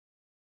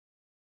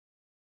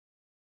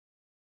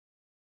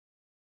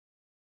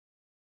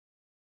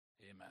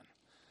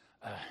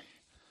Amen.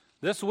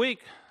 This week,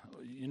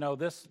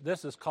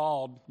 this is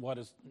called what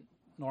is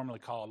normally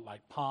called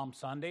like Palm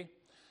Sunday.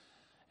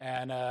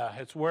 And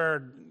it's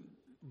where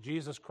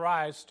Jesus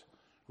Christ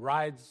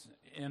rides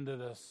into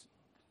the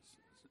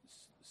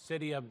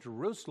city of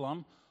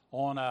Jerusalem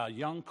on a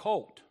young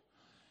colt.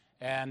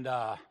 And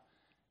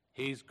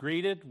he's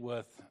greeted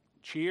with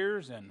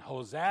cheers and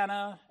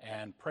Hosanna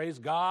and praise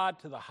God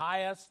to the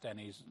highest. And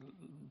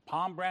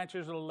palm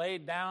branches are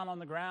laid down on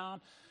the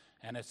ground.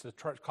 And it's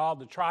called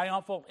the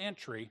triumphal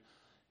entry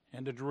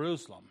into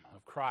Jerusalem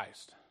of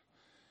Christ.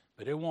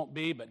 But it won't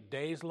be but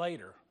days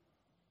later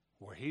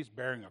where he's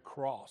bearing a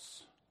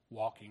cross,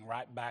 walking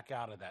right back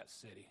out of that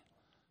city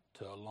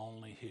to a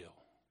lonely hill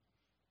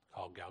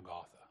called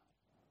Golgotha.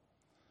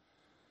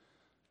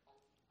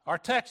 Our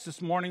text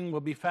this morning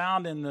will be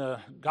found in the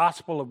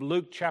Gospel of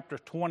Luke chapter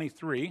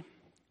 23.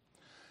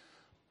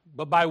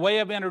 But by way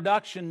of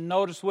introduction,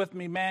 notice with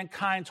me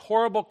mankind's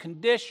horrible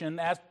condition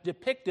as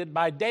depicted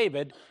by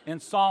David in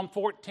Psalm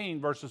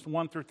 14, verses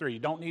 1 through 3. You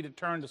don't need to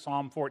turn to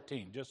Psalm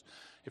 14. Just,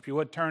 if you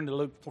would, turn to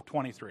Luke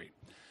 23.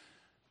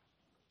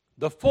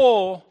 The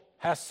fool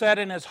has said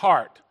in his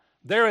heart,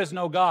 "There is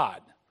no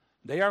God."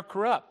 They are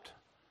corrupt.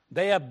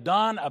 They have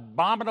done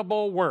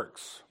abominable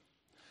works.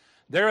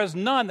 There is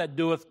none that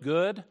doeth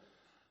good.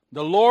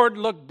 The Lord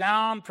looked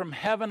down from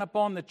heaven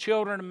upon the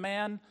children of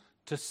men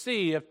to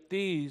see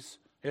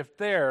if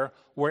there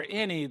were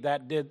any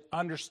that did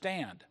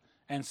understand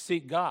and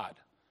seek God.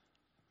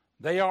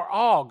 They are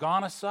all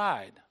gone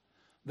aside.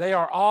 They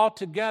are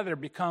altogether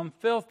become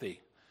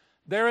filthy.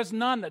 There is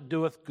none that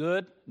doeth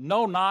good,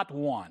 no, not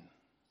one.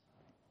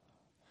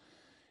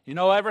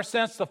 Ever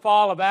since the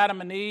fall of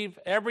Adam and Eve,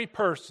 every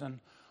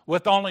person,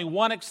 with only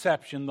one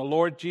exception, the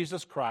Lord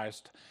Jesus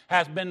Christ,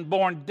 has been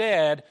born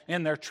dead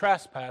in their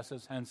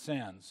trespasses and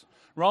sins.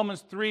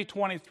 Romans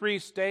 3:23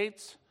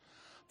 states,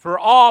 "For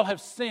all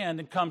have sinned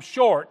and come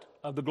short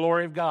of the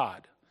glory of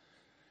God."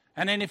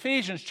 And in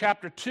Ephesians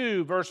chapter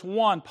 2, verse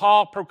 1,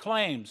 Paul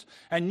proclaims,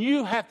 "And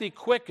you hath he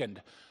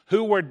quickened,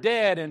 who were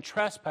dead in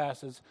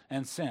trespasses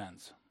and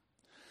sins."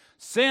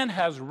 Sin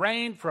has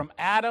reigned from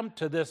Adam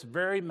to this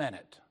very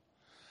minute.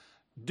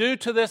 Due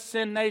to this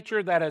sin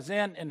nature that is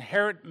in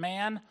inherent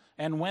man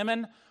and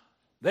women,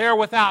 they are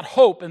without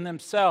hope in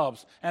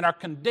themselves and are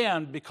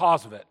condemned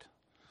because of it,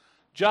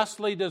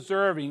 justly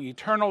deserving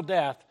eternal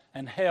death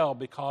and hell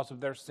because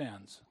of their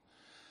sins.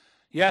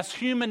 Yes,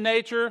 human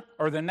nature,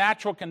 or the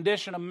natural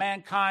condition of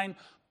mankind,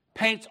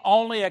 paints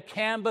only a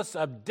canvas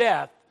of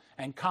death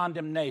and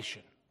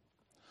condemnation.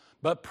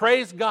 But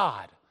praise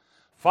God,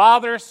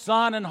 Father,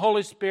 Son, and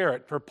Holy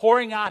Spirit, for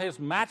pouring out His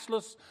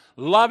matchless,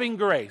 loving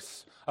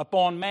grace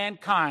upon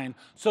mankind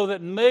so that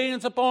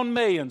millions upon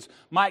millions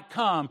might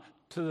come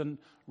to the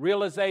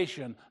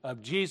realization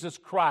of Jesus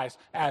Christ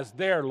as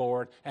their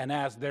Lord and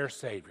as their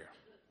Savior,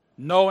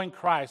 knowing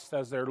Christ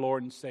as their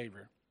Lord and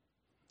Savior.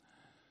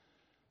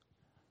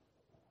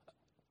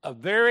 A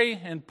very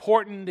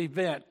important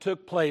event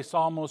took place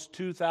almost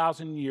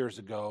 2,000 years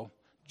ago,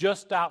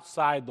 just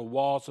outside the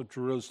walls of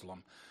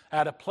Jerusalem,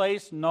 at a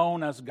place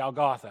known as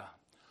Golgotha,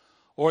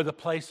 or the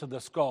place of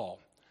the skull.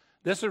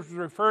 This is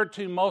referred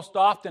to most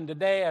often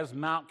today as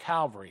Mount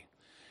Calvary.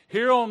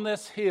 Here on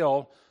this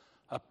hill,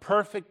 a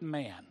perfect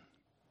man,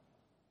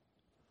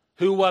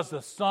 who was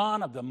the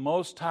Son of the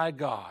Most High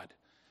God,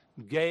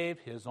 gave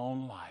his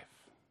own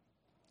life,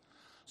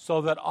 so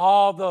that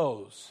all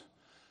those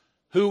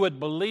who would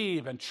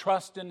believe and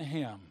trust in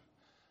him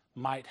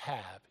might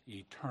have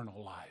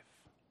eternal life.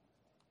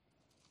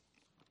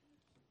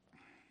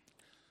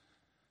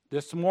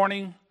 This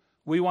morning,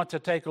 we want to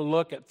take a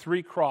look at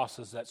 3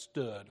 crosses that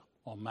stood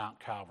on Mount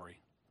Calvary.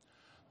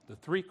 The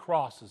 3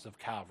 crosses of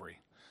Calvary.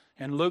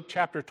 In Luke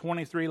chapter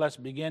 23, let's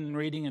begin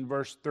reading in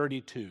verse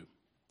 32.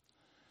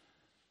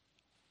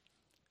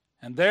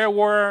 "And there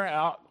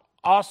were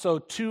also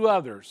 2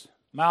 others,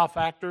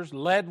 malefactors,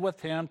 led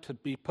with him to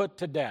be put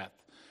to death.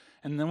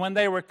 And then when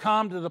they were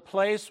come to the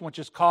place which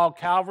is called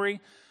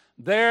Calvary,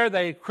 there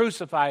they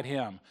crucified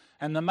him,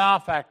 and the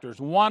malefactors,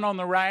 one on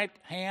the right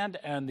hand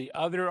and the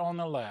other on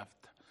the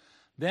left.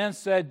 Then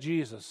said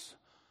Jesus,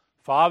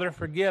 Father,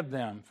 forgive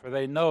them, for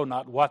they know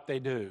not what they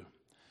do.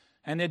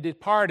 And they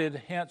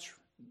departed hence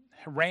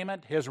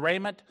his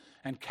raiment,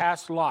 and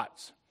cast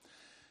lots.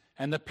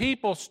 And the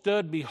people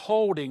stood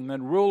beholding, the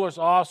rulers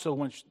also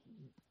which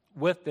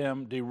with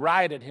them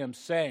derided him,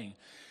 saying,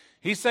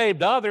 He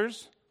saved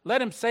others,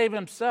 let him save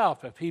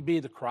himself, if he be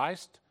the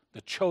Christ,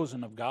 the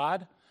chosen of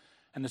God.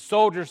 And the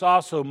soldiers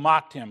also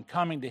mocked him,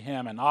 coming to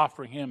him and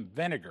offering him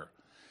vinegar,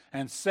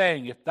 and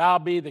saying, If thou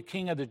be the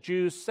King of the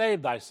Jews,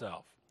 save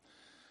thyself.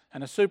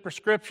 And a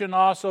superscription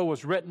also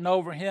was written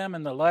over him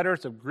in the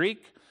letters of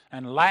Greek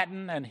and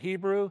Latin and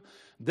Hebrew,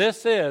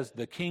 This is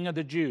the King of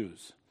the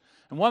Jews.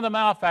 And one of the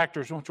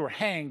malefactors which were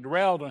hanged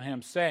railed on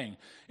him, saying,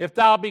 If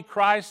thou be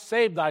Christ,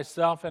 save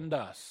thyself and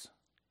us.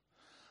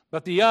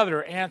 But the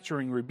other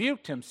answering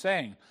rebuked him,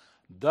 saying,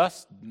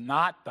 Dost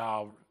not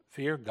thou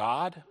fear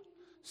God,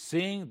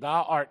 seeing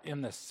thou art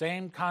in the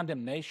same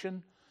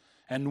condemnation?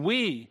 And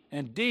we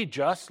indeed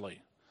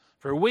justly,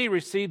 for we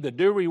receive the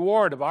due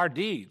reward of our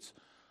deeds.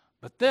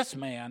 But this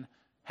man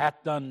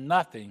hath done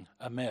nothing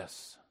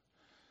amiss.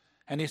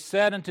 And he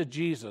said unto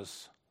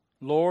Jesus,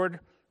 Lord,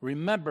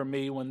 remember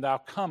me when thou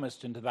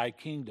comest into thy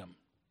kingdom.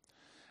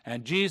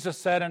 And Jesus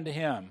said unto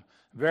him,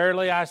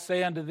 Verily I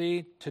say unto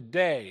thee,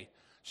 today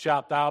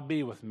shalt thou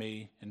be with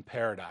me in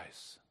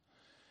paradise.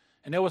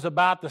 And it was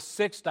about the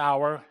 6th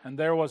hour, and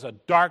there was a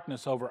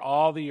darkness over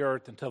all the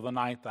earth until the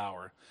 9th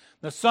hour.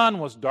 The sun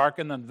was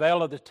darkened, and the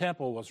veil of the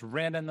temple was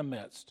rent in the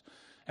midst.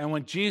 And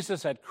when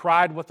Jesus had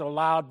cried with a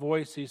loud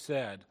voice, he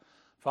said,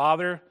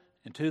 Father,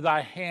 into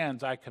thy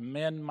hands I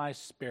commend my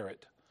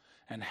spirit.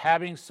 And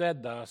having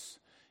said thus,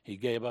 he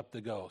gave up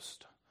the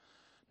ghost.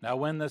 Now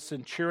when the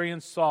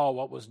centurion saw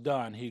what was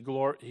done, he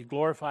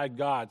glorified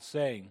God,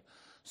 saying,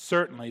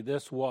 Certainly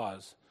this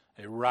was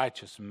a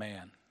righteous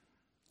man.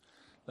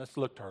 Let's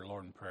look to our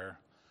Lord in prayer.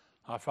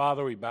 Our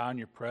Father, we bow in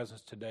your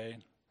presence today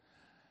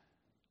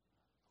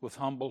with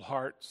humble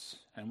hearts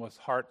and with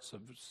hearts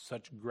of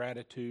such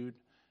gratitude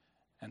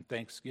and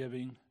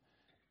thanksgiving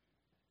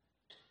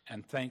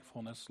and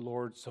thankfulness,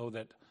 Lord, so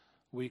that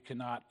we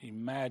cannot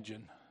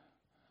imagine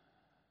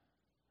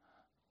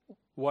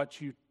what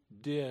you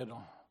did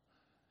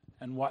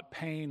and what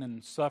pain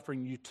and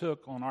suffering you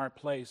took on our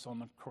place on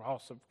the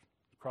cross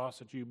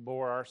that you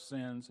bore our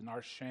sins and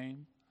our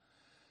shame.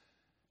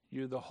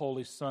 You're the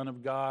Holy Son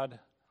of God.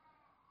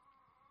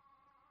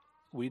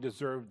 We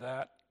deserve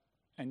that,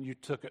 and you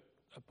took it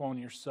upon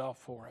yourself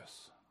for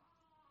us.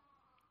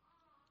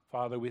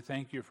 Father, we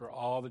thank you for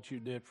all that you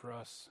did for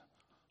us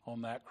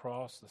on that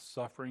cross, the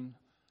suffering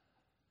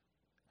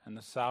and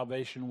the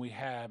salvation we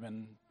have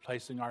in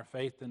placing our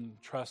faith and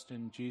trust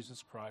in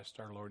Jesus Christ,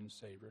 our Lord and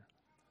Savior.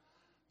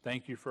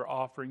 Thank you for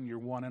offering your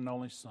one and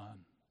only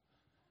Son,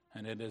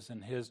 and it is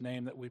in his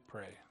name that we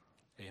pray.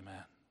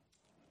 Amen.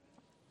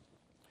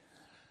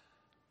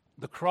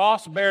 The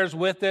cross bears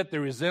with it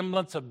the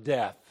resemblance of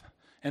death.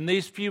 In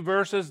these few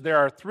verses, there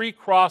are 3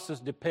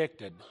 crosses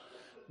depicted.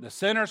 The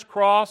sinner's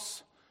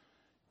cross,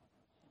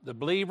 the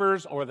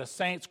believer's or the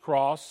saint's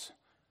cross.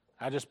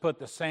 I just put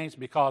the saints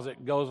because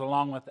it goes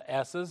along with the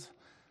S's.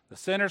 The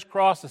sinner's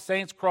cross, the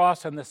saint's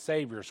cross, and the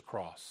Savior's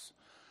cross.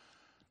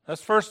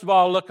 Let's first of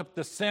all look at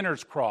the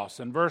sinner's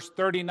cross. In verse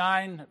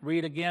 39,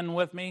 read again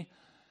with me.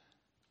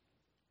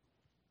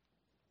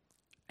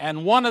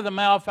 And one of the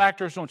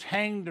malefactors which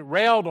hanged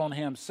railed on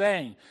him,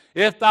 saying,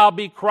 If thou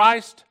be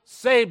Christ,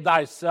 save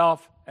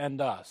thyself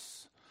and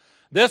us.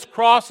 This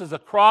cross is a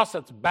cross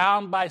that's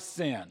bound by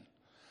sin.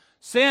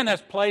 Sin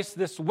has placed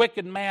this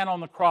wicked man on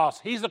the cross.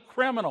 He's a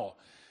criminal.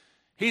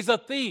 He's a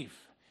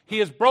thief. He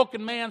has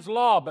broken man's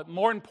law, but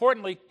more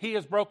importantly, he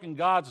has broken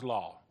God's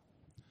law.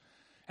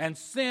 And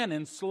sin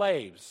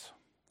enslaves.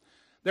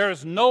 There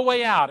is no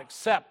way out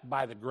except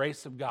by the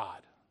grace of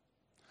God.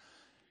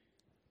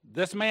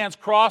 This man's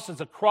cross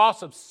is a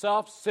cross of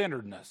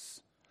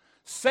self-centeredness.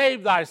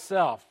 Save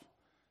thyself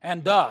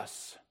and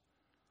us.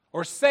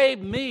 Or save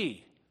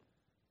me,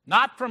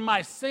 not from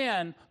my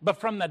sin, but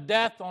from the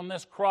death on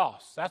this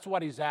cross. That's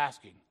what he's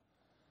asking.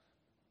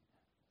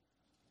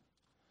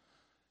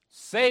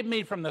 Save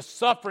me from the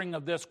suffering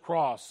of this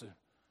cross,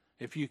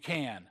 if you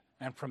can,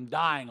 and from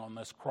dying on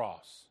this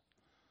cross.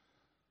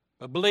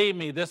 But believe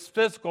me, this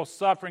physical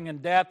suffering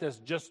and death is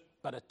just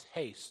but a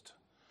taste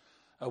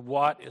of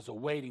what is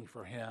awaiting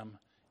for him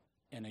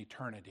in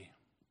eternity.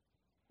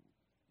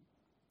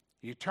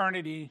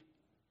 Eternity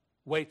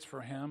waits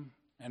for him,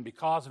 and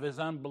because of his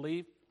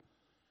unbelief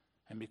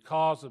and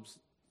because of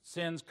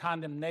sin's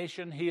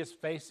condemnation, he is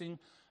facing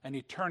an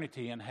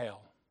eternity in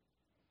hell.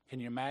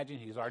 Can you imagine?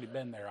 He's already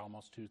been there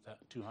almost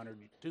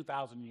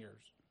 2,000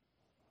 years.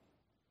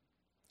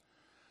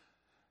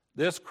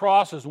 This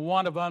cross is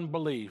one of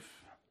unbelief.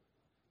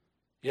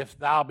 If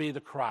thou be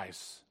the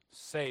Christ,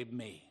 save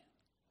me.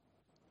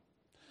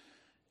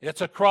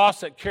 It's a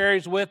cross that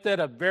carries with it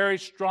a very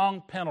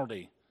strong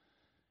penalty,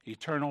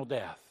 eternal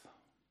death.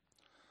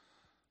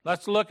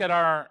 Let's look at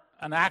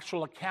an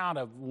actual account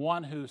of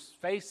one who's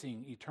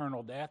facing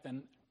eternal death,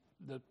 and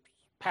the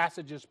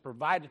passage is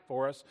provided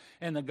for us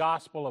in the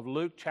Gospel of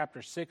Luke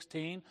chapter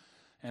 16,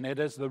 and it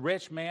is the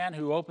rich man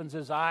who opens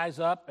his eyes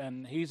up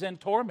and he's in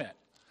torment.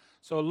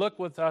 So look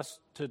with us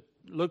to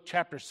Luke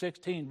chapter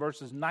 16,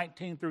 verses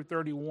 19 through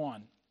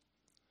 31.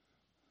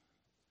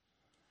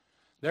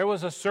 There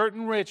was a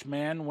certain rich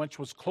man which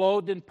was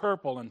clothed in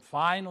purple and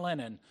fine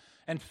linen,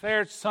 and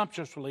fared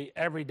sumptuously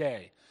every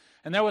day.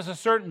 And there was a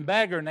certain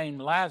beggar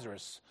named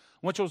Lazarus,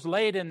 which was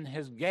laid in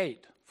his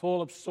gate,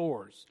 full of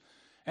sores,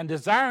 and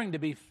desiring to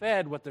be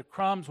fed with the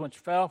crumbs which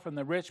fell from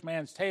the rich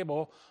man's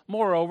table.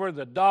 Moreover,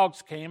 the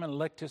dogs came and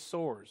licked his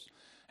sores.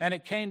 And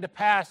it came to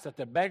pass that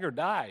the beggar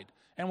died,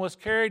 and was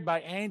carried by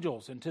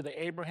angels into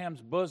the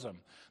Abraham's bosom.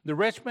 The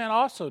rich man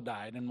also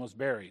died and was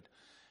buried.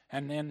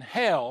 And in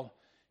hell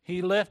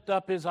he lift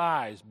up his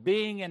eyes,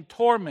 being in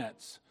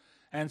torments,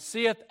 and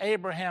seeth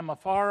Abraham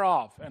afar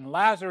off, and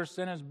Lazarus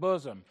in his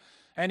bosom.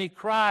 And he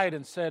cried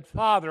and said,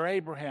 Father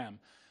Abraham,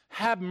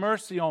 have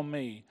mercy on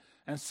me,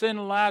 and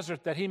send Lazarus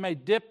that he may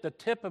dip the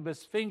tip of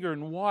his finger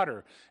in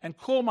water and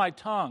cool my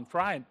tongue, for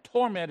I am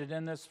tormented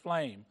in this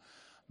flame.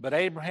 But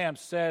Abraham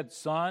said,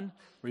 Son,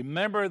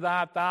 remember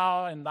that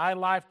thou in thy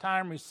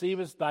lifetime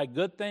receivest thy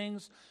good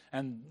things,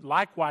 and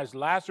likewise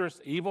Lazarus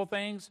evil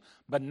things.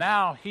 But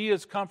now he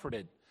is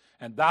comforted,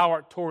 and thou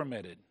art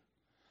tormented.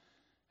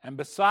 And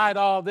beside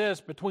all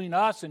this, between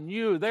us and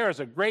you, there is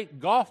a great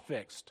gulf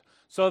fixed,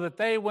 so that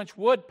they which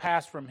would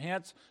pass from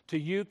hence to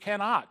you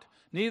cannot,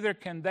 neither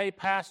can they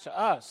pass to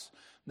us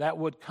that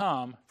would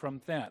come from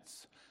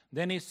thence.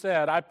 Then he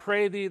said, I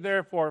pray thee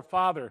therefore,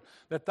 Father,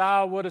 that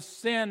thou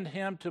wouldest send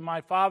him to my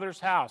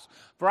father's house.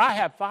 For I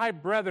have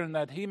 5 brethren,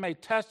 that he may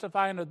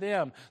testify unto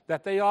them,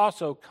 that they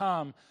also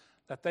come,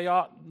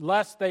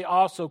 lest they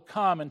also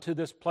come into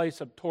this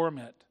place of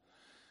torment.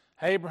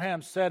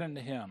 Abraham said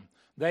unto him,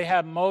 They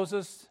have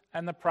Moses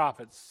and the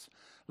prophets.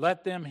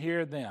 Let them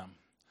hear them.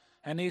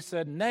 And he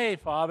said, Nay,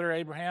 Father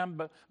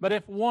Abraham, but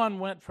if one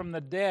went from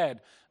the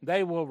dead,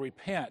 they will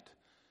repent.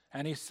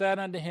 And he said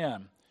unto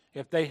him,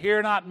 If they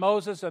hear not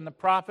Moses and the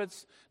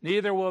prophets,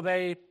 neither will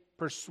they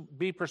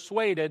be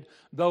persuaded,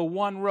 though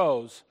one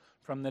rose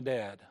from the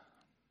dead.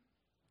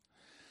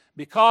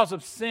 Because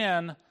of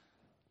sin,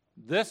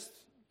 this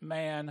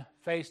man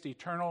faced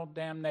eternal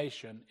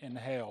damnation in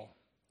hell.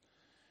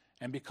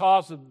 And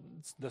because of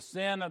the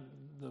sin of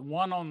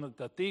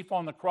the thief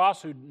on the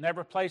cross who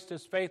never placed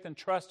his faith and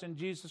trust in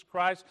Jesus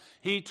Christ,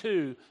 he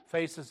too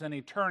faces an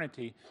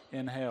eternity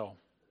in hell.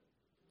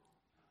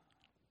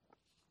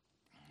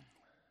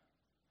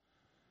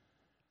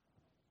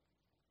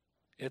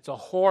 It's a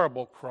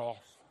horrible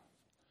cross,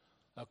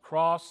 a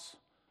cross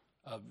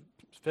of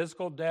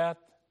physical death,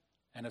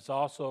 and it's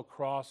also a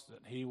cross that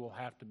he will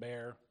have to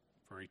bear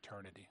for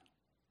eternity.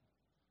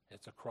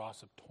 It's a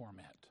cross of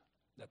torment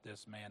that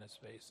this man is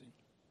facing.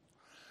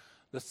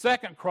 The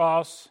second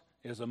cross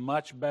is a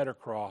much better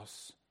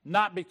cross,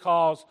 not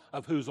because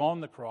of who's on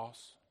the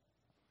cross,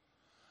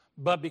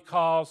 but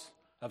because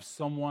of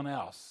someone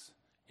else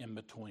in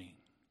between.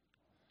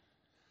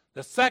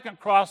 The second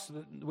cross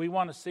that we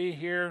want to see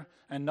here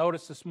and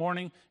notice this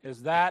morning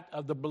is that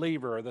of the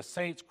believer, or the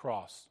saint's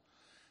cross.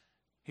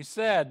 He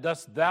said,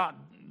 Dost thou,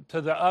 to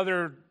the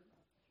other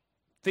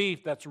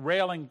thief that's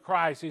railing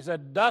Christ, he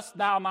said, Dost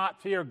thou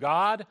not fear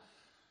God?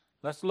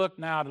 Let's look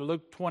now to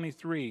Luke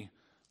 23,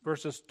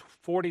 verses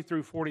 40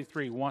 through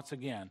 43 once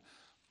again.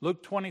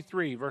 Luke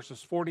 23,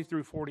 verses 40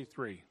 through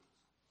 43.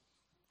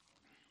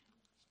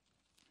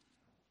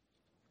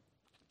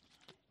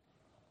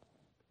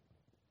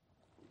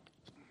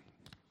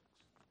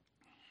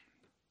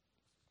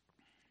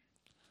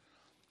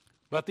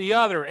 But the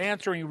other,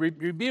 answering,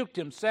 rebuked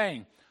him,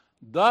 saying,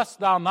 Dost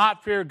thou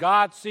not fear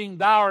God, seeing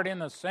thou art in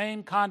the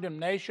same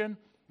condemnation?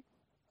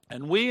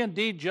 And we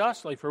indeed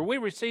justly, for we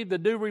receive the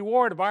due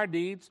reward of our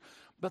deeds.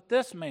 But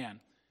this man,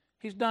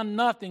 he's done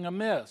nothing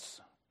amiss.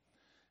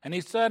 And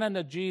he said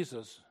unto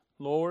Jesus,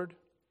 Lord,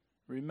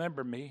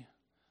 remember me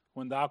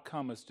when thou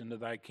comest into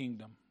thy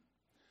kingdom.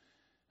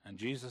 And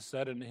Jesus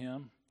said unto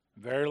him,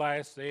 Verily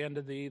I say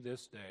unto thee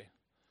this day,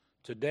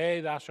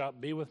 today thou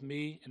shalt be with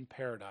me in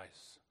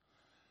paradise.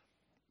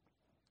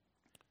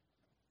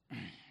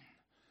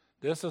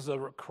 This is a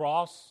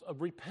cross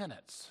of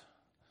repentance.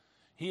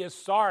 He is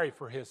sorry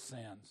for his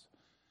sins.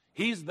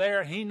 He's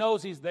there, he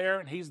knows he's there,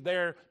 and he's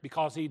there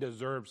because he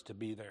deserves to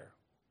be there.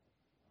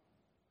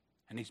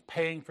 And he's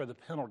paying for the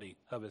penalty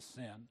of his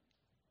sin.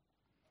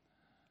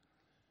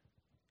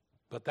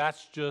 But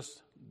that's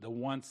just the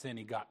one sin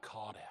he got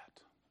caught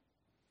at.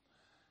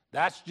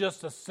 That's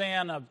just a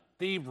sin of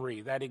thievery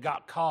that he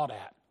got caught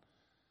at.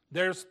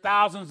 There's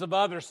thousands of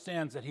other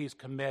sins that he's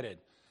committed.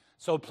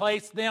 So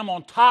place them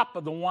on top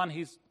of the one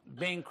he's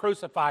being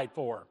crucified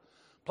for.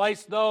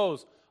 Place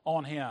those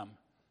on him.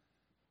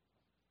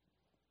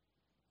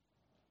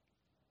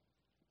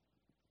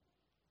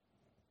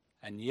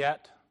 And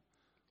yet,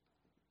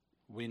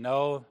 we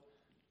know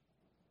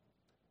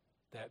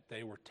that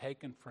they were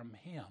taken from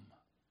him,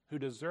 who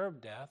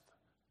deserved death,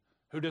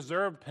 who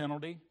deserved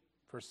penalty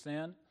for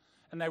sin,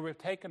 and they were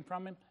taken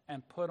from him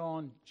and put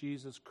on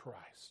Jesus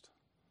Christ.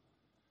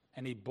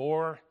 And he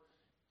bore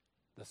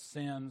the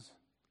sins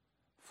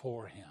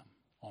for him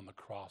on the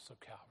cross of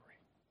Calvary.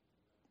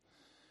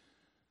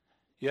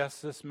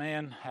 Yes, this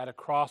man had a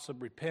cross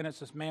of repentance.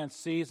 This man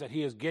sees that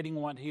he is getting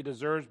what he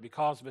deserves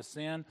because of his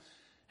sin,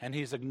 and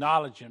he's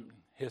acknowledging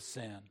his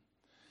sin.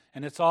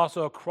 And it's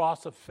also a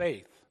cross of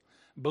faith,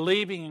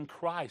 believing in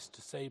Christ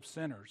to save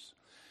sinners.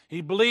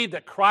 He believed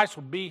that Christ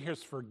would be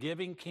his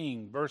forgiving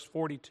king. Verse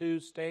 42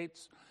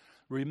 states,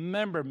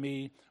 Remember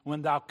me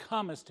when thou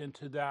comest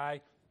into thy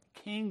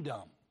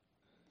kingdom.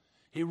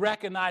 He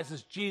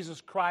recognizes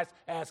Jesus Christ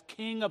as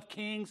King of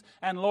kings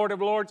and Lord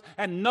of lords,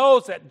 and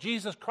knows that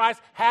Jesus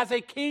Christ has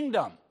a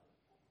kingdom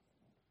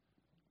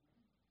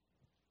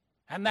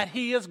and that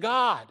he is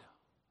God.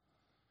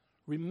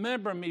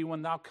 Remember me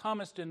when thou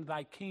comest into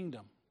thy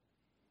kingdom.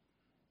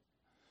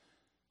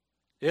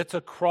 It's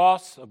a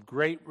cross of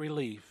great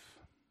relief.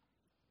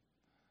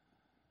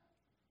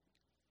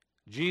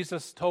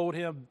 Jesus told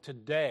him,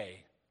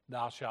 Today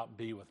thou shalt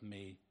be with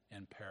me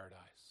in paradise.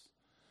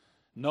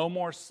 No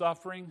more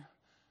suffering,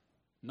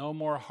 no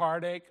more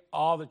heartache.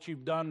 All that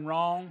you've done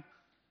wrong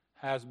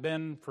has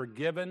been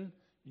forgiven.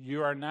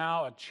 You are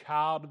now a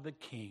child of the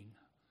King,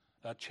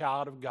 a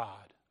child of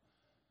God.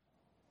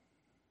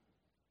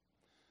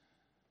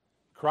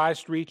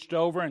 Christ reached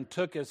over and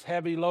took his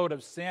heavy load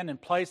of sin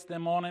and placed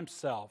them on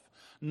himself.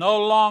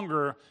 No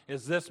longer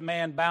is this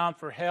man bound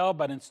for hell,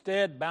 but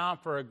instead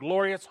bound for a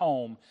glorious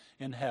home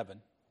in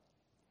heaven.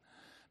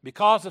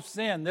 Because of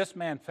sin, this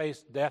man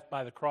faced death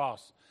by the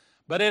cross.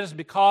 But it is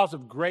because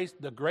of grace,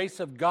 the grace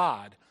of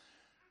God,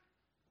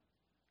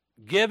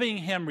 giving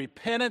him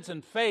repentance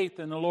and faith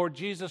in the Lord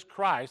Jesus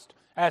Christ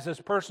as his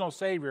personal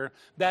Savior,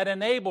 that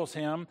enables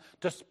him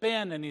to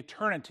spend an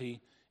eternity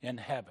in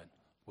heaven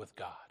with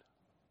God.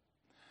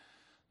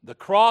 The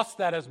cross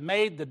that has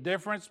made the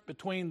difference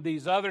between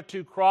these other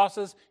two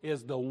crosses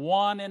is the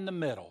one in the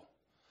middle,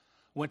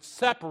 which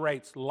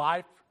separates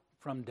life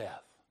from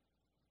death.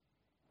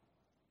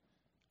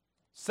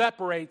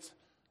 Separates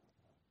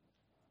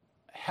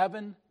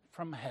heaven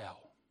from hell.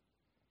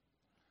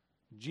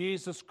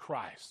 Jesus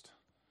Christ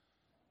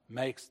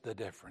makes the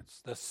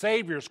difference. The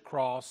Savior's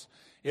cross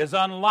is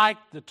unlike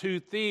the two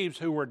thieves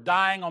who were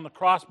dying on the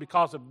cross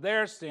because of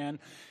their sin.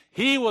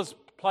 He was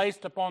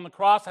placed upon the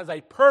cross as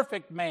a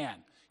perfect man.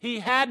 He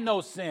had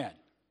no sin.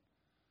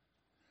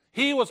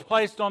 He was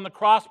placed on the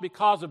cross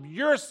because of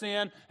your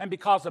sin and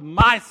because of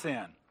my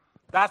sin.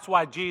 That's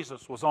why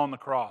Jesus was on the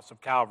cross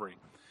of Calvary.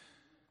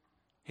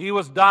 He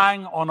was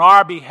dying on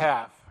our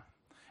behalf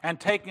and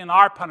taking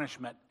our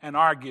punishment and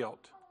our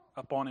guilt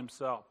upon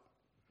himself.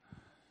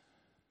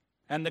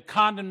 And the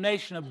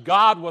condemnation of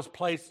God was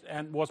placed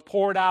and was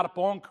poured out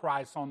upon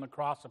Christ on the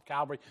cross of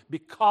Calvary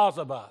because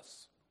of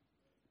us.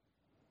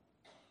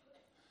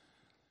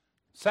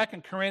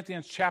 2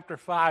 Corinthians chapter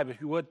 5, if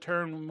you would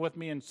turn with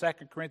me in 2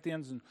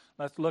 Corinthians, and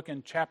let's look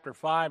in chapter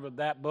 5 of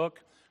that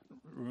book,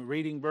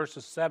 reading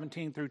verses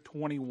 17 through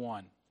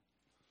 21.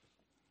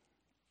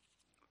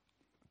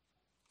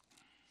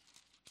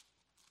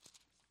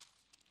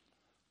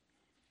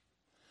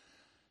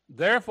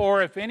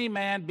 Therefore, if any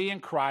man be in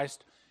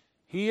Christ,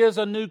 he is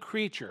a new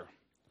creature.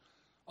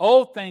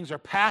 Old things are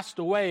passed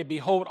away.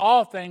 Behold,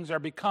 all things are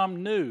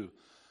become new.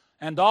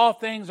 And all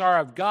things are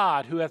of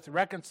God, who hath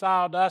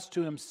reconciled us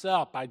to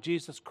himself by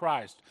Jesus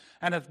Christ,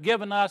 and hath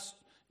given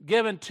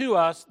to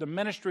us the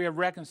ministry of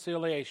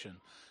reconciliation.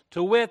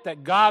 To wit,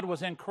 that God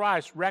was in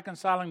Christ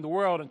reconciling the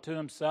world unto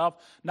himself,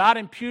 not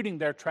imputing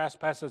their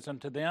trespasses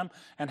unto them,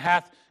 and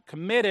hath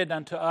committed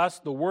unto us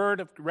the word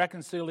of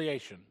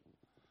reconciliation.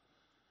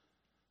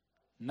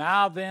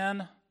 Now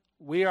then,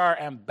 we are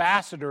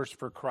ambassadors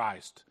for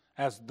Christ,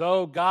 as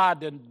though God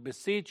did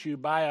beseech you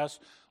by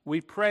us.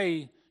 We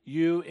pray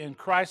you in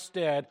Christ's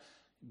stead,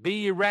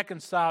 be ye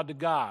reconciled to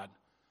God.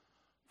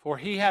 For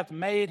he hath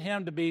made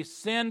him to be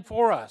sin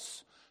for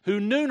us, who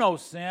knew no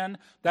sin,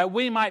 that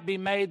we might be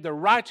made the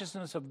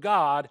righteousness of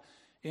God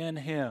in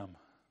him.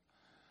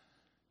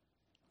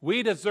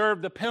 We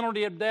deserve the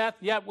penalty of death,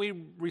 yet we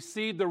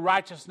receive the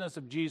righteousness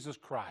of Jesus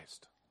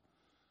Christ.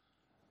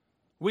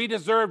 We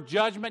deserve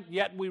judgment,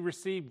 yet we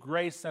receive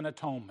grace and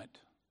atonement.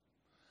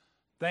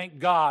 Thank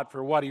God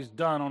for what he's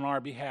done on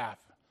our behalf.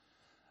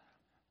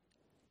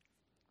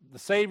 The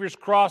Savior's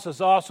cross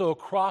is also a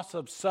cross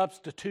of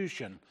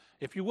substitution.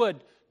 If you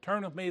would,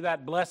 turn with me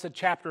that blessed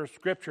chapter of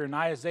Scripture in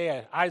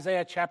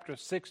Isaiah chapter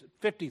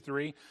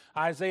 53,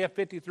 Isaiah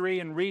 53,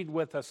 and read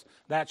with us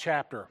that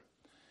chapter.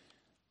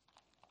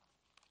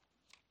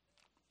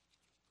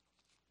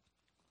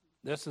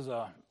 This is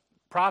a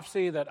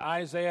prophecy that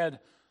Isaiah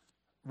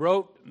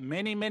wrote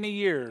many, many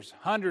years,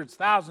 hundreds,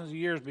 thousands of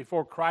years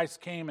before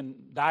Christ came and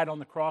died on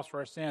the cross for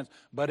our sins.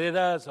 But it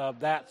is of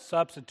that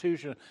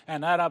substitution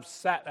and of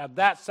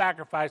that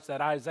sacrifice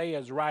that Isaiah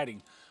is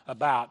writing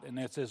about. And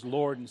it's his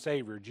Lord and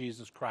Savior,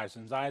 Jesus Christ.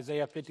 In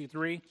Isaiah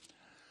 53,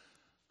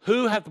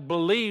 who hath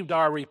believed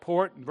our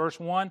report, in verse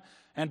 1,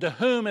 and to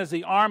whom is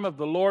the arm of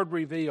the Lord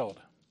revealed?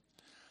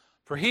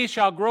 For he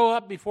shall grow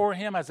up before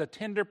him as a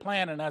tender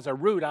plant and as a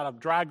root out of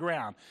dry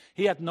ground.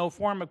 He hath no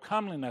form of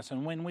comeliness,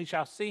 and when we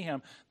shall see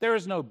him, there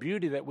is no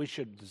beauty that we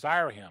should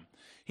desire him.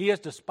 He is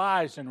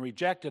despised and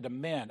rejected of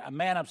men, a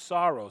man of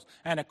sorrows,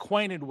 and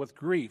acquainted with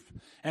grief.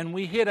 And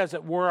we hid, as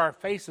it were, our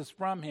faces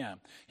from him.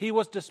 He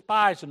was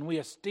despised, and we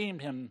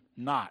esteemed him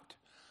not.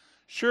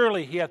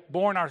 Surely he hath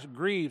borne our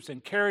griefs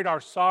and carried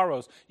our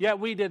sorrows, yet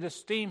we did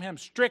esteem him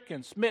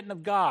stricken, smitten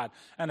of God,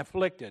 and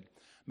afflicted.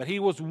 But he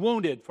was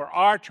wounded for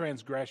our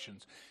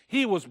transgressions.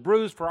 He was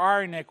bruised for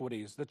our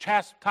iniquities. The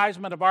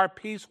chastisement of our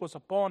peace was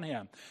upon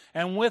him.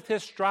 And with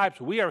his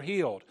stripes we are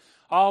healed.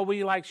 All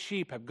we like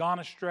sheep have gone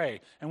astray,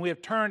 and we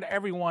have turned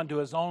every one to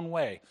his own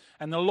way.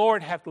 And the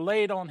Lord hath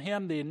laid on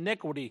him the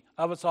iniquity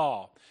of us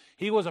all.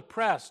 He was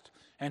oppressed,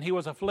 and he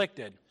was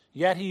afflicted,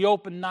 yet he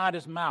opened not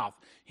his mouth.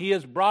 He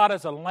is brought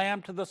as a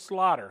lamb to the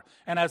slaughter,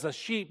 and as a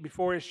sheep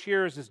before his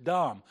shearers is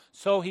dumb,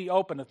 so he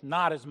openeth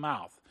not his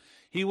mouth.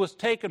 He was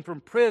taken from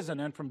prison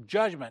and from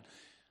judgment.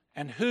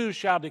 And who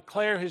shall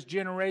declare his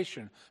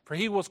generation? For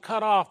he was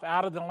cut off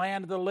out of the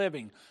land of the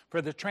living.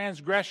 For the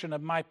transgression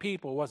of my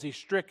people was he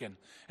stricken.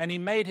 And he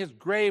made his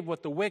grave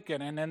with the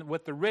wicked and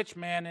with the rich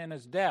man in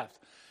his death,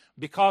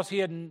 because he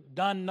had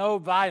done no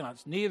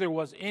violence, neither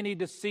was any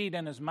deceit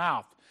in his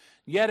mouth.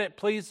 Yet it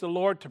pleased the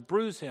Lord to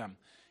bruise him.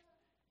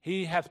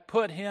 He hath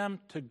put him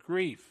to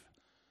grief.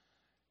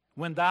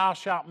 When thou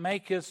shalt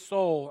make his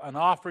soul an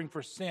offering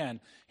for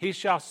sin, he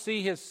shall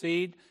see his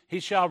seed,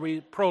 he shall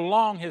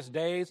prolong his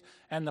days,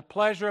 and the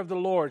pleasure of the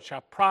Lord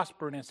shall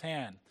prosper in his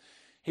hand.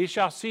 He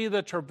shall see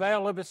the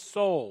travail of his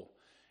soul,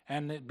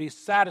 and be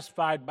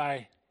satisfied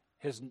by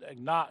his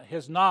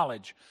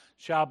knowledge.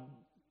 Shall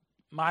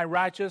my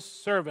righteous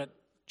servant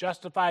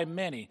justify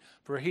many,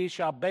 for he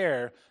shall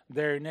bear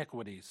their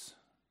iniquities.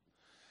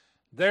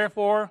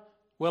 Therefore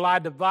will I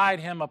divide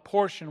him a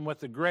portion with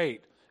the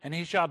great, and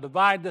he shall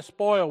divide the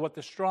spoil with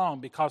the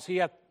strong, because he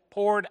hath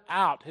poured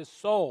out his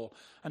soul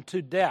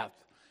unto death,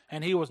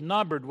 and he was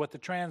numbered with the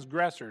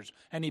transgressors,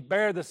 and he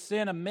bare the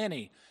sin of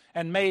many,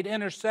 and made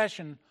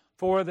intercession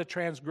for the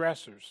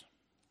transgressors.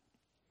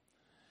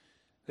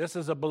 This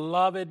is a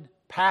beloved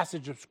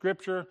passage of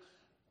Scripture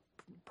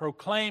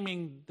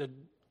proclaiming the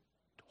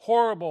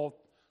horrible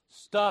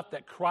stuff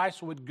that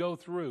Christ would go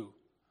through,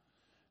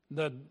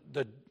 the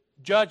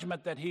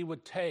judgment that he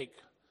would take,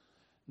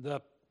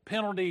 the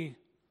penalty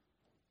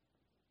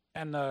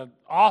and the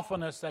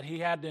awfulness that he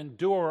had to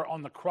endure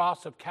on the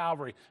cross of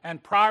Calvary.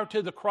 And prior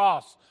to the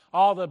cross,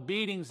 all the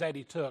beatings that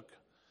he took,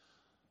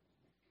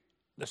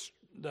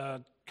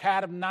 the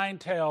cat of nine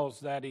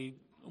tails that he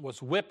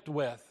was whipped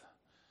with,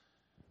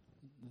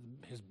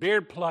 his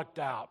beard plucked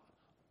out,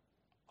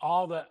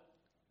 all the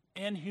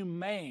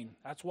inhumane,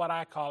 that's what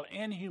I call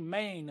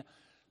inhumane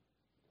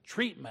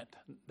treatment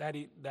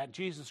that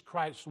Jesus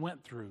Christ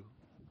went through.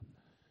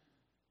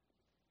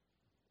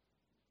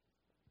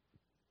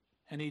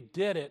 And he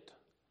did it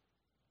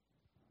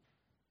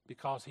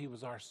because he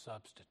was our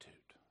substitute.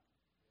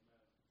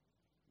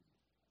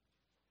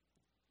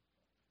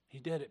 He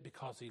did it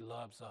because he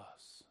loves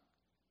us.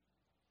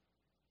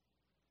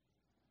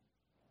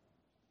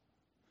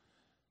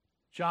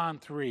 John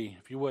 3,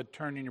 if you would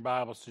turn in your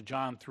Bibles to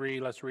John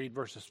 3, let's read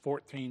verses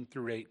 14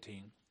 through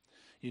 18.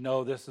 You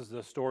know, this is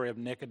the story of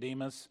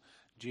Nicodemus,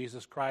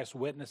 Jesus Christ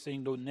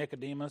witnessing to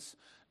Nicodemus.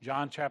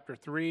 John chapter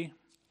 3.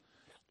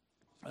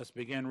 Let's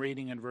begin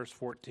reading in verse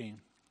 14.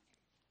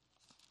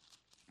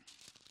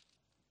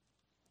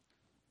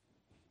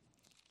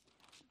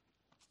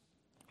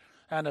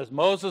 And as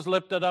Moses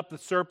lifted up the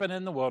serpent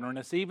in the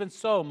wilderness, even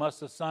so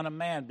must the Son of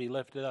Man be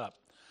lifted up,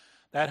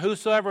 that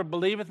whosoever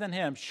believeth in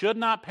him should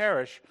not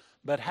perish,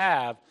 but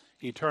have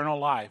eternal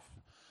life.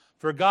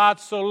 For God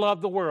so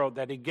loved the world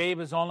that he gave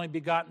his only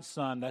begotten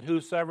Son, that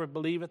whosoever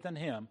believeth in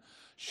him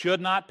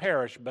should not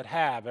perish, but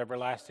have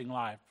everlasting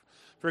life.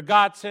 For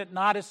God sent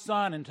not his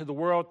Son into the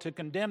world to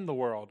condemn the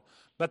world,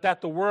 but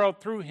that the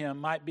world through him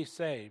might be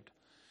saved.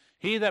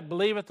 He that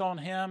believeth on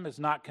him is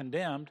not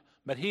condemned,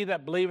 but he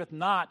that believeth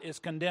not is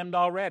condemned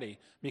already,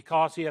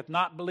 because he hath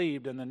not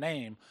believed in the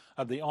name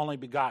of the only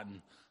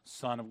begotten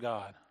Son of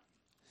God.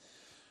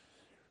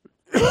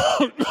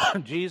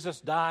 Jesus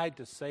died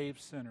to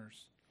save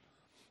sinners.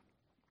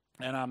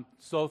 And I'm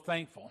so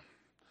thankful,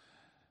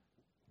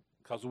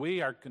 because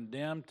we are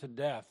condemned to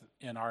death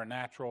in our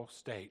natural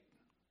state.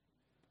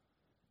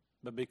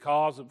 But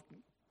because of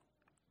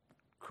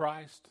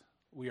Christ,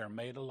 we are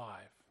made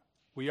alive.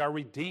 We are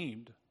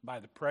redeemed by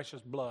the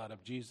precious blood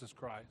of Jesus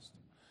Christ.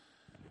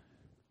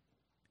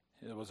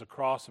 It was a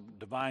cross of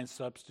divine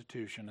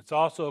substitution. It's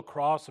also a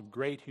cross of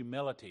great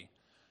humility.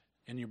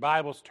 In your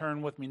Bibles,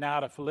 turn with me now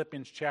to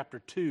Philippians chapter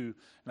 2.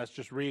 Let's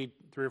just read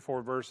 3 or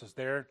 4 verses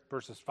there,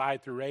 verses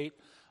 5 through 8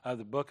 of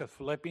the book of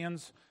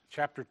Philippians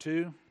chapter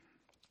 2.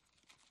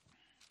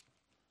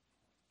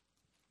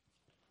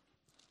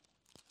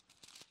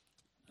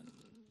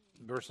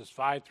 Verses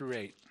 5 through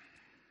 8.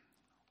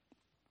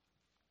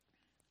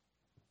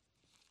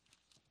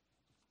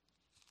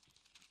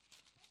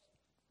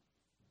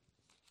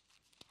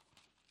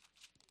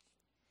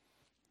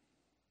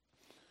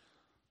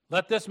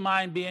 Let this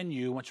mind be in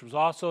you, which was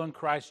also in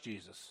Christ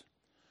Jesus,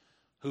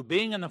 who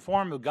being in the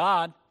form of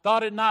God,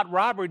 thought it not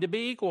robbery to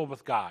be equal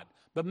with God,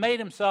 but made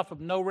himself of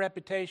no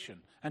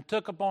reputation, and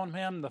took upon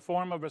him the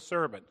form of a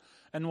servant,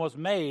 and was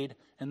made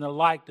in the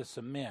likeness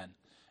of men.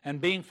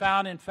 And being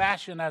found in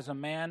fashion as a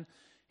man,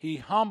 he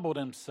humbled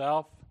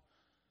himself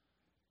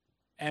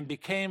and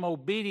became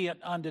obedient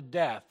unto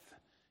death,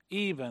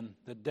 even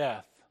the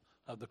death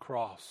of the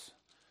cross.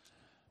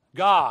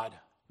 God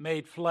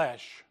made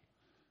flesh,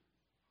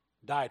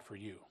 died for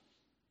you.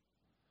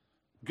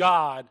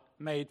 God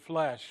made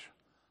flesh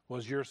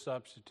was your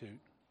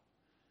substitute.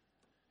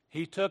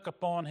 He took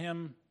upon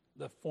him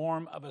the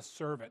form of a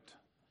servant.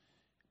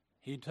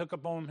 He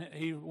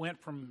went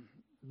from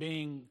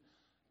being,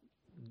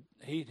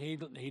 he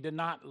did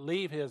not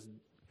leave his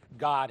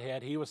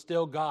Godhead. He was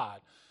still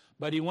God.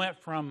 But he went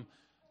from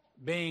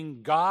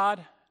being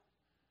God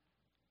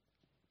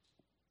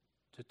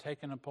to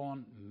taking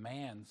upon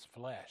man's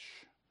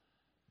flesh.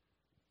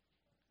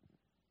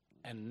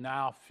 and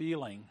now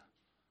feeling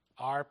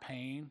our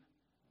pain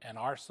and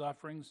our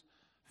sufferings,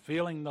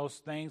 feeling those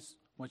things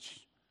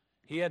which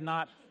he had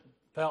not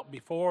felt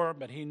before,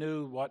 but he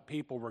knew what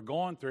people were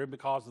going through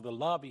because of the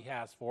love he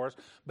has for us,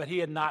 but he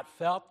had not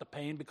felt the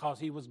pain because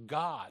he was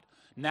God.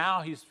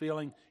 Now he's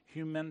feeling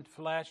human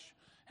flesh,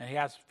 and he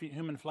has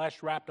human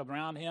flesh wrapped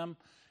around him,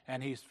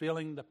 and he's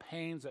feeling the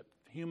pains that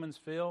humans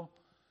feel.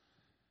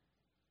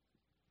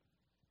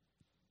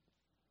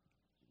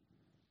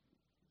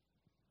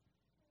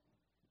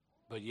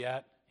 But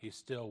yet, he's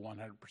still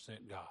 100%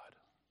 God.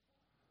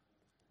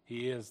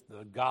 He is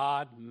the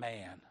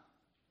God-man.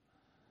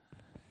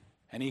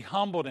 And he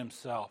humbled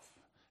himself,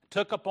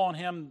 took upon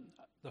him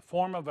the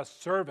form of a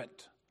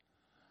servant.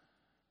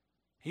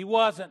 He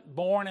wasn't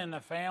born in a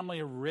family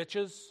of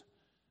riches.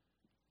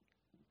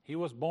 He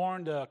was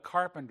born to a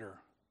carpenter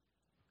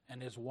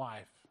and his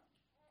wife.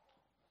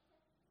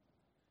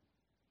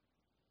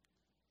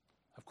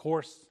 Of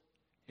course,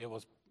 it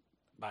was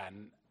by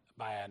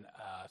a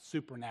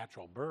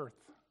supernatural birth,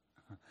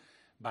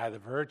 by the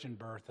virgin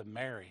birth of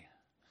Mary.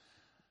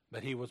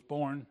 But he was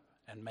born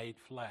and made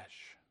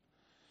flesh.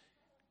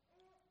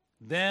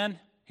 Then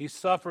he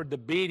suffered the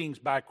beatings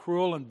by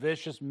cruel and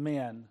vicious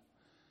men.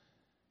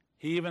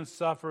 He even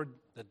suffered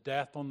the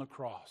death on the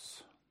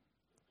cross.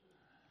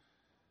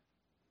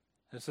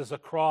 This is a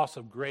cross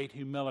of great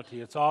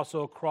humility. It's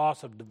also a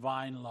cross of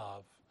divine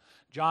love.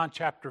 John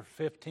chapter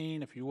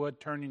 15, if you would,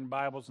 turn in your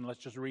Bibles and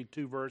let's just read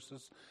 2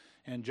 verses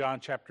in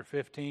John chapter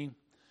 15,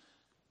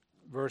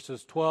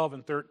 verses 12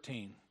 and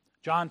 13.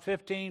 John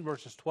 15,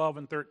 verses 12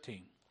 and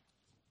 13.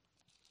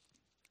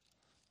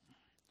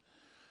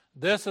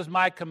 This is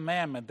my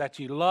commandment, that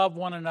ye love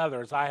one another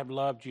as I have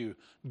loved you.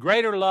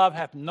 Greater love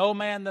hath no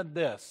man than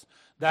this,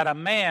 that a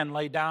man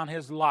lay down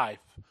his life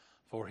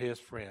for his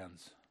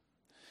friends.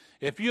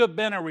 If you have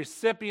been a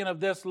recipient of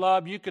this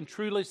love, you can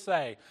truly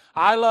say,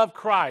 I love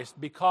Christ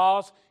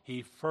because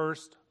he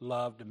first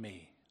loved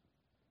me.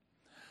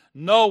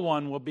 No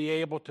one will be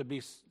able to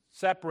be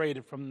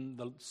separated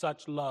from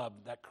such love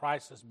that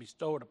Christ has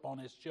bestowed upon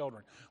his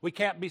children. We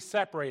can't be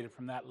separated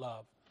from that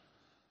love.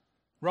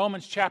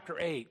 Romans chapter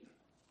 8.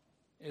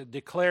 It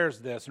declares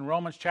this. In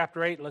Romans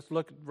chapter 8, let's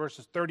look at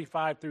verses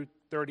 35 through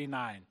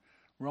 39.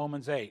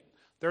 Romans 8,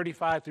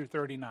 35 through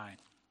 39.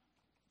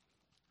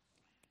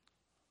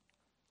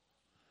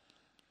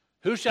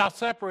 Who shall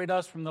separate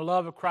us from the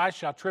love of Christ?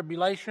 Shall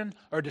tribulation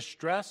or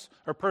distress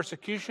or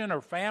persecution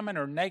or famine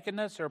or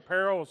nakedness or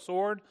peril or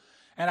sword?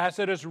 And as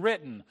it is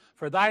written,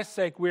 for thy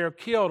sake we are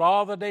killed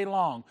all the day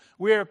long.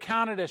 We are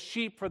counted as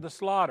sheep for the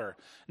slaughter.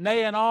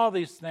 Nay, in all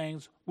these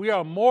things we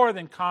are more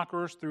than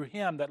conquerors through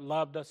him that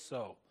loved us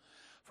so.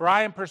 For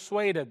I am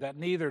persuaded that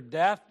neither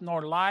death,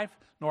 nor life,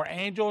 nor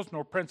angels,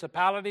 nor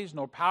principalities,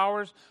 nor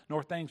powers,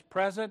 nor things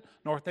present,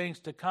 nor things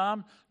to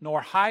come,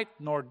 nor height,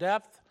 nor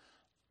depth,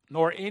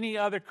 nor any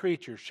other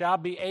creature shall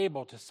be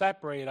able to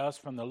separate us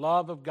from the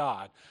love of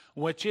God,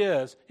 which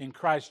is in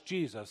Christ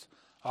Jesus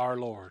our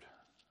Lord.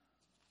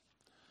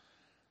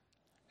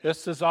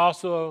 This is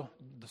also,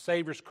 the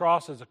Savior's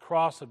cross is a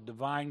cross of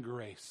divine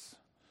grace.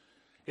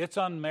 It's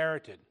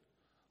unmerited.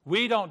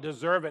 We don't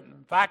deserve it.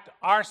 In fact,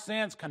 our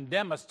sins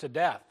condemn us to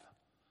death.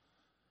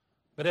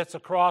 But it's a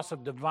cross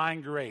of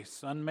divine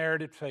grace,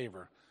 unmerited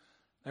favor.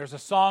 There's a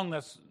song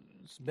that's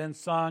been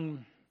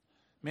sung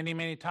many,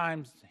 many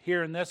times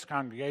here in this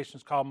congregation.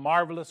 It's called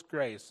Marvelous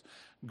Grace.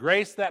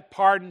 Grace that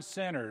pardons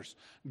sinners.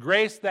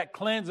 Grace that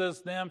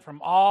cleanses them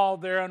from all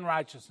their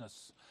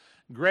unrighteousness.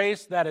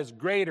 Grace that is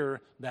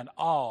greater than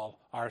all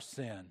our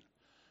sin.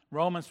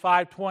 Romans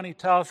 5:20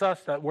 tells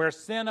us that where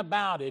sin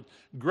abounded,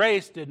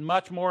 grace did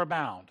much more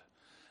abound.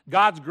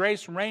 God's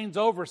grace reigns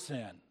over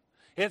sin.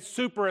 It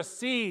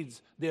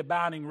supersedes the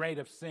abounding rate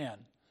of sin.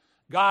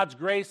 God's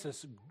grace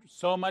is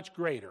so much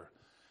greater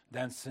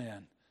than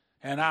sin.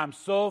 And I'm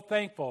so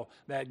thankful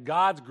that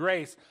God's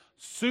grace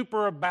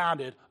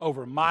superabounded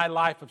over my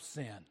life of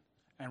sin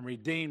and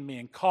redeemed me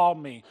and called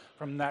me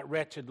from that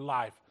wretched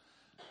life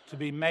to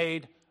be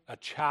made a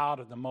child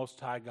of the Most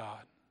High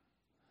God.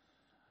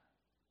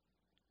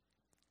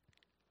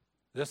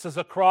 This is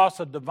a cross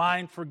of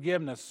divine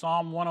forgiveness.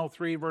 Psalm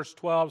 103 verse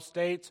 12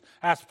 states,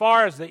 as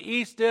far as the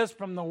east is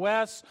from the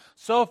west,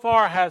 so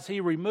far has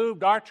he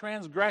removed our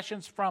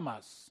transgressions from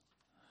us.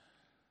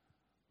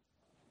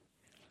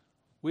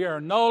 We are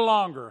no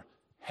longer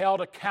held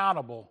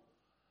accountable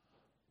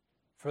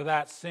for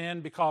that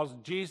sin because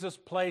Jesus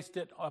placed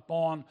it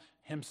upon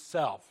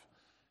himself.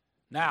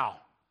 Now,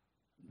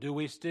 do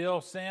we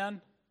still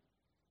sin?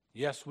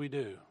 Yes, we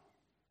do.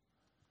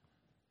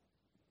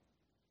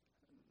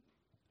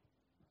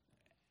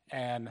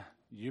 And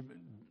you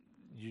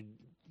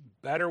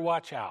better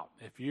watch out.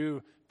 If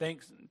you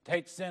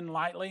take sin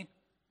lightly,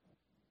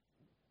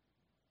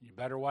 you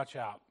better watch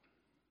out.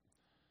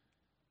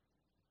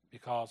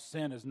 Because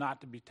sin is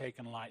not to be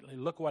taken lightly.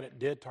 Look what it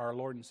did to our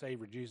Lord and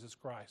Savior, Jesus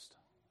Christ.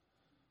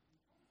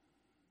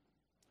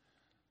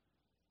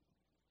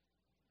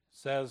 It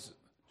says,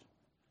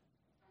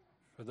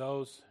 for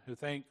those who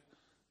think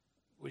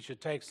we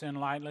should take sin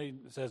lightly,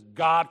 it says,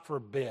 God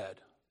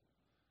forbid.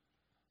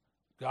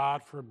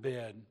 God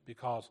forbid,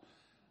 because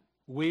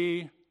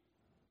we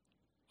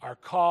are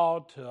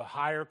called to a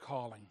higher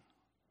calling.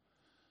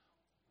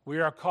 We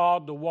are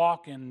called to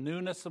walk in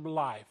newness of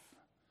life.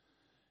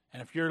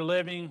 And if you're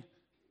living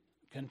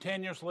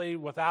continuously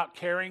without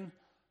caring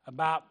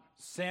about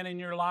sin in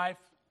your life,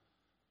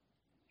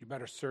 you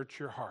better search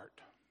your heart.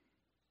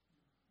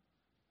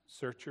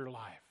 Search your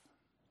life.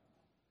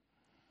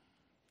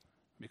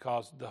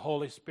 Because the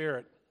Holy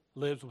Spirit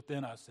lives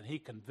within us, and He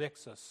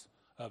convicts us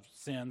of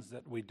sins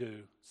that we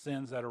do,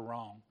 sins that are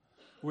wrong.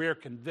 We are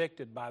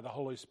convicted by the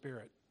Holy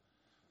Spirit.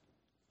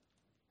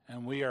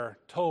 And we are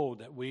told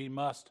that we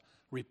must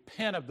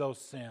repent of those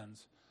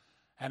sins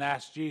and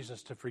ask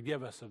Jesus to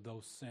forgive us of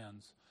those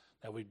sins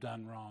that we've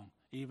done wrong,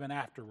 even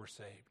after we're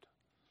saved.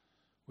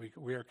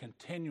 We are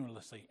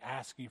continuously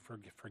asking for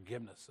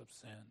forgiveness of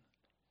sin.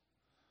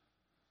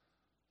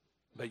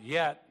 But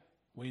yet,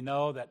 we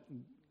know that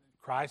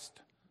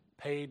Christ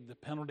paid the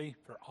penalty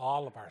for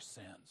all of our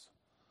sins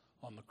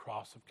on the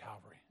cross of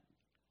Calvary.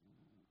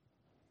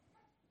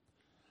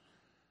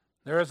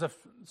 There is a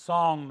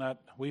song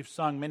that we've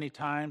sung many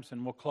times,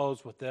 and we'll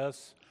close with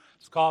this.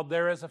 It's called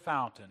 "There is a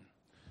Fountain."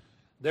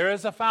 There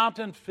is a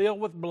fountain filled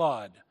with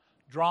blood,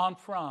 drawn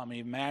from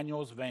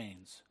Emmanuel's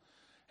veins.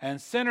 And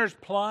sinners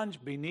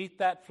plunge beneath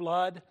that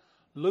flood,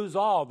 lose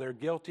all their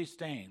guilty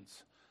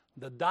stains.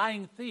 The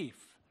dying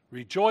thief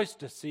rejoiced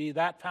to see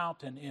that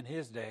fountain in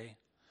his day.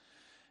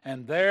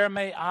 And there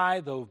may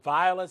I, though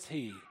vile as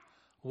he,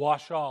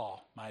 wash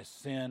all my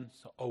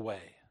sins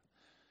away.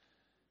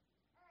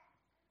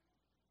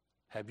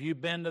 Have you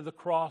been to the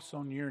cross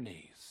on your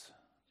knees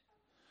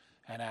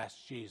and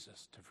asked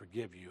Jesus to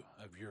forgive you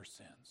of your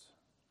sins?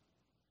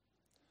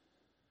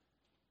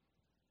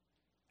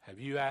 Have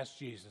you asked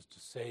Jesus to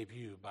save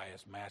you by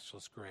His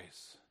matchless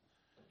grace?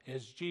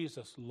 Is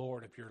Jesus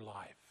Lord of your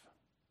life?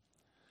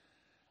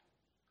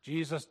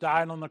 Jesus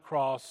died on the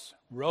cross,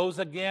 rose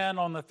again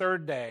on the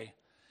third day,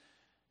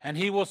 and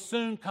He will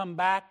soon come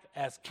back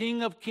as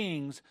King of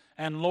kings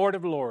and Lord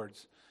of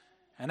lords.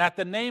 And at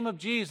the name of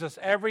Jesus,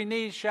 every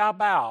knee shall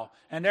bow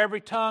and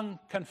every tongue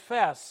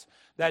confess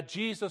that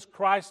Jesus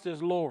Christ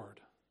is Lord.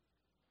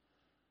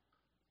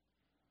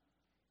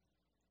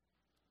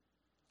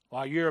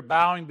 While you're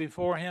bowing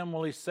before Him,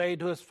 will He say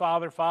to His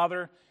Father,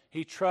 "Father,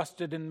 he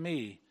trusted in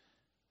me."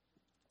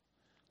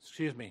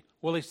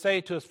 Will He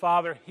say to His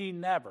Father,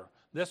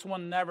 this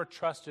one never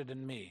trusted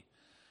in me.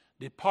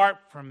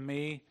 "Depart from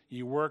me,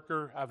 ye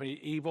worker of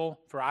evil,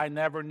 for I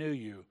never knew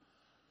you."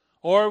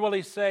 Or will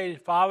He say,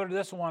 "Father,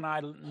 this one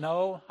I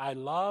know, I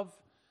love,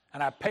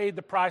 and I paid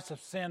the price of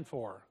sin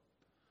for.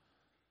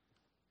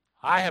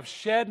 I have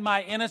shed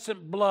my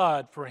innocent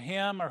blood for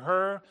him or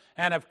her,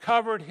 and have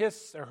covered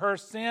his or her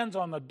sins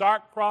on the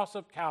dark cross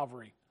of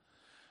Calvary.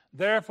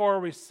 Therefore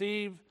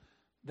receive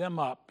them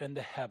up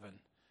into heaven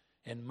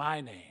in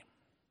my name,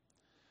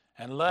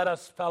 and let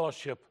us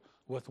fellowship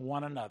with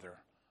one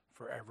another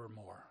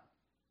forevermore."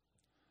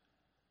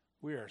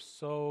 We are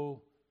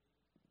so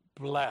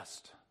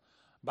blessed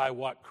by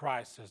what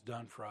Christ has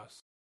done for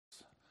us.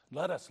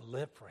 Let us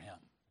live for Him.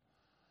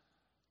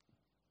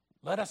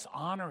 Let us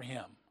honor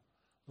Him.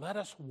 Let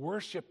us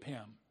worship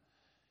Him.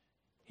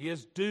 He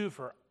is due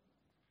for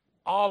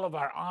all of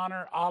our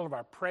honor, all of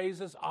our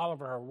praises, all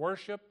of our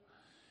worship.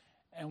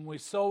 And we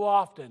so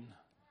often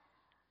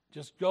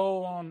just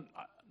go on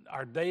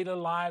our daily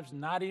lives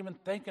not even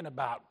thinking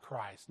about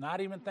Christ,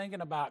 not even thinking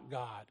about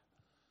God.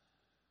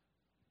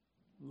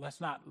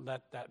 Let's not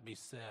let that be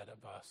said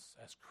of us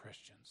as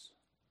Christians,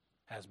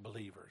 as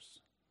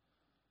believers.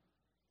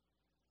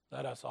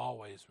 Let us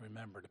always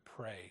remember to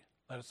pray.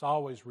 Let us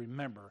always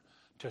remember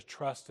to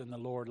trust in the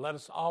Lord. Let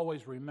us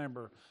always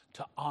remember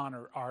to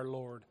honor our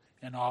Lord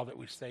in all that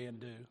we say and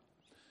do.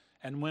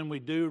 And when we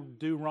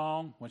do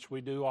wrong, which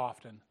we do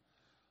often,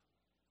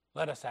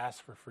 let us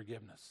ask for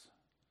forgiveness.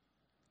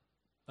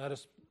 Let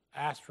us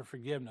ask for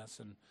forgiveness.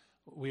 And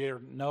we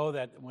know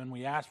that when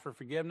we ask for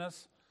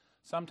forgiveness,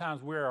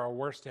 sometimes we're our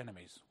worst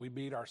enemies. We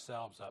beat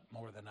ourselves up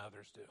more than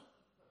others do.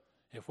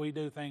 If we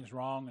do things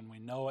wrong and we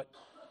know it,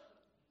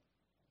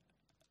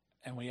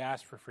 and we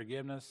ask for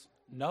forgiveness,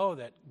 know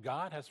that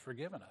God has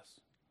forgiven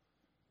us.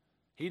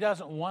 He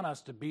doesn't want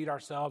us to beat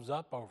ourselves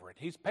up over it.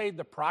 He's paid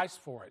the price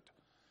for it.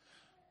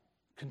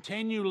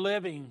 Continue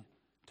living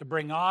to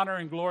bring honor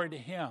and glory to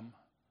Him,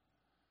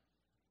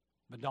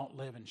 but don't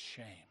live in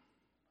shame.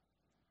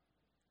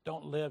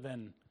 Don't live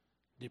in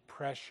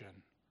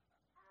depression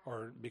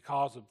or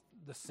because of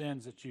the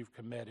sins that you've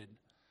committed.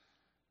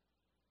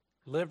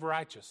 Live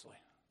righteously.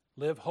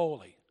 Live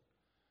holy.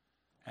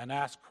 And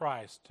ask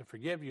Christ to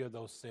forgive you of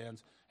those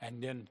sins,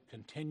 and then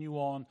continue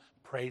on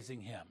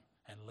praising Him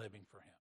and living for Him.